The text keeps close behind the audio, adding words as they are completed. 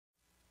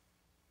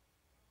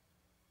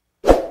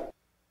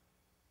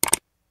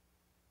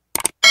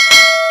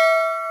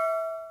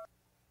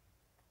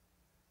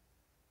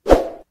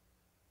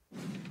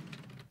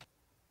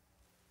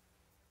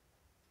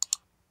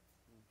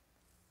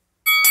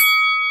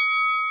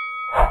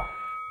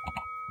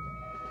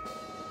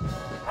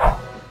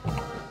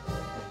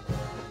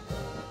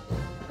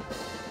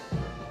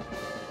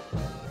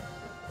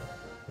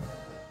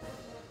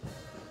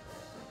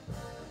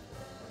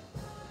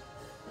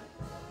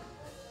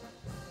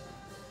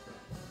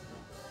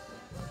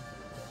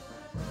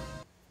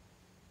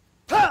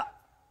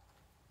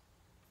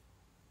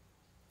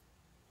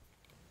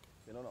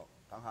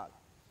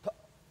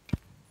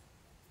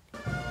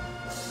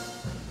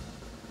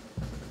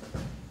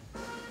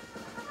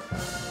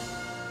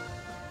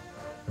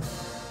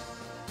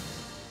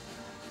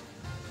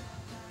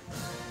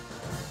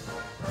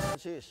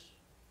Excellencies,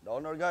 the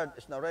Honor Guard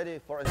is now ready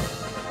for...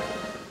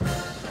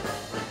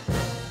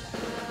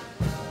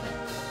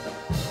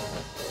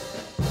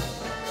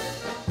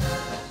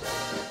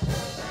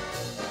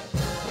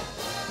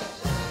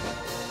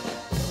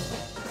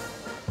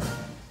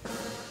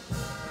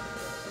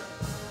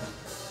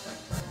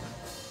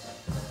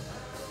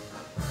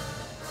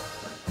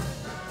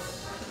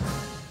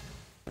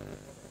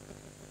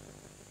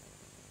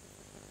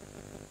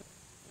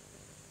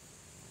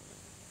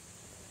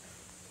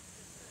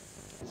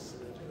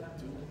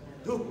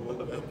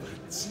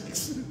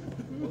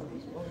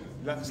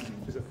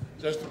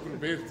 Já estou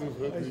prometo.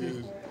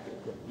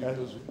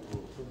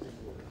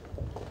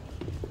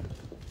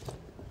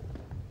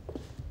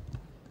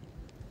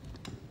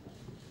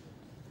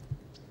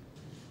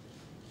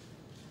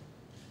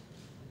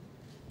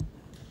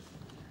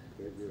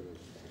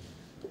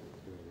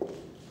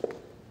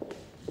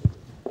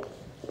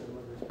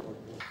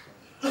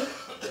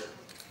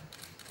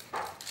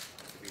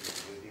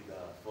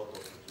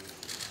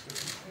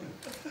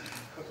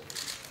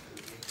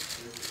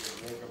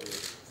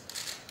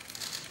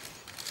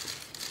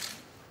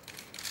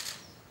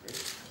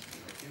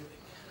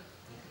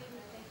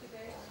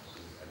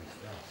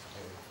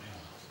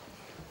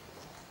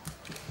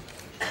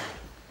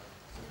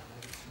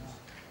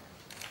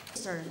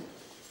 Sir.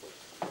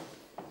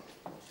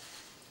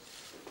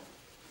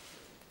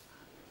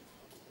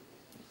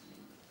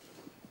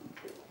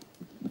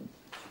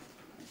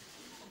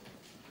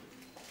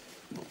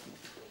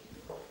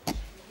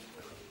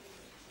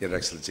 Your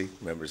Excellency,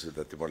 members of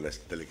the Timor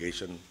Leste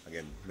delegation,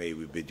 again, may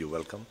we bid you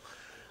welcome.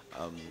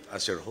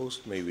 As your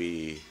host, may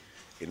we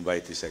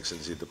invite His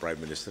Excellency the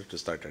Prime Minister to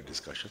start our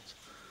discussions.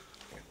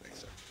 Okay, thanks,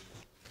 sir.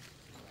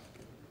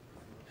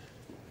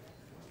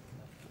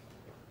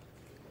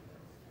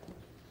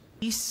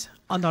 These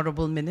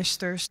honorable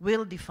ministers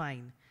will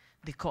define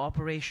the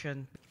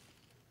cooperation.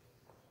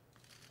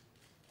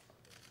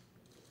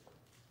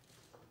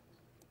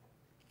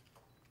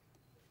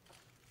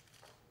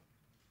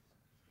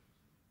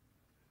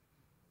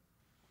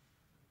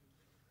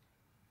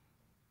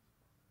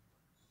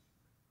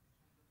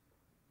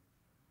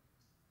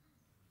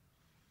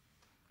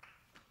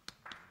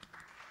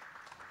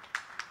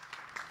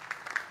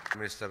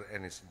 Minister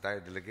and his entire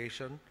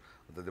delegation,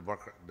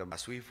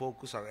 as we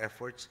focus our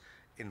efforts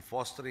in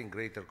fostering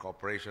greater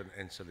cooperation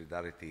and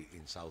solidarity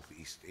in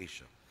Southeast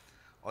Asia.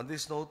 On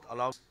this note,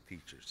 allow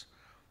teachers.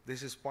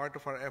 This is part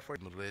of our effort.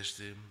 Timor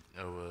Leste,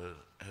 our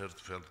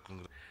heartfelt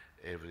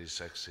every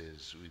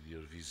success with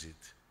your visit.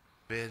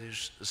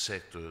 Various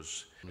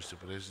sectors, Mr.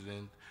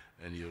 President,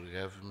 and your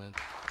government.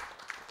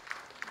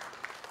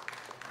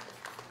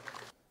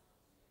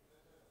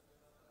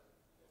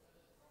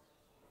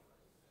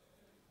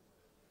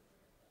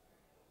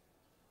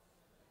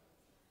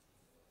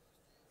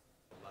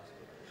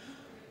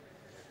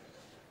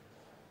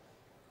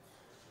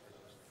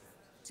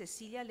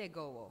 Cecilia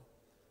Legowo.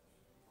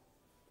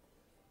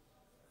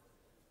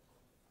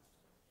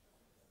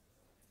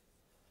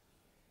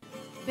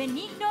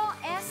 Benigno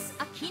S.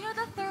 Aquino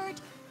III,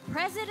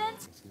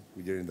 President.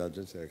 With your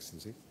indulgence, Your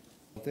Excellency.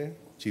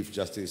 Chief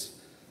Justice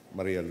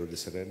Maria Lourdes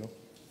Sereno,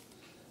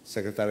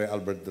 Secretary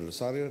Albert de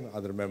Rosario, and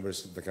other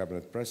members of the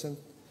Cabinet present,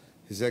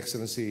 His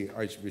Excellency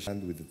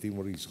Archbishop with the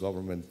Timorese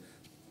government.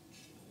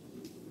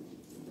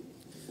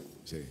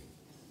 Say,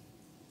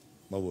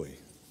 mabuhay.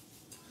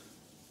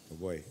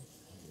 Mabuhay.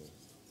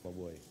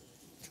 Mabuhay.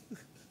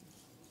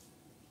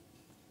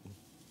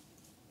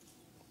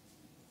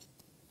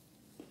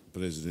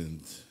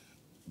 President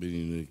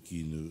Benigno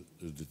Aquino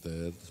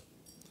III,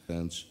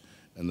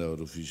 and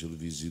our official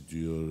visit to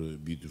your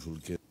beautiful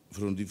country.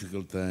 From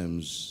difficult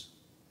times,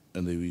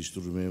 and I wish to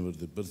remember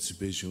the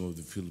participation of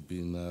the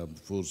Philippine Armed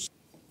Forces.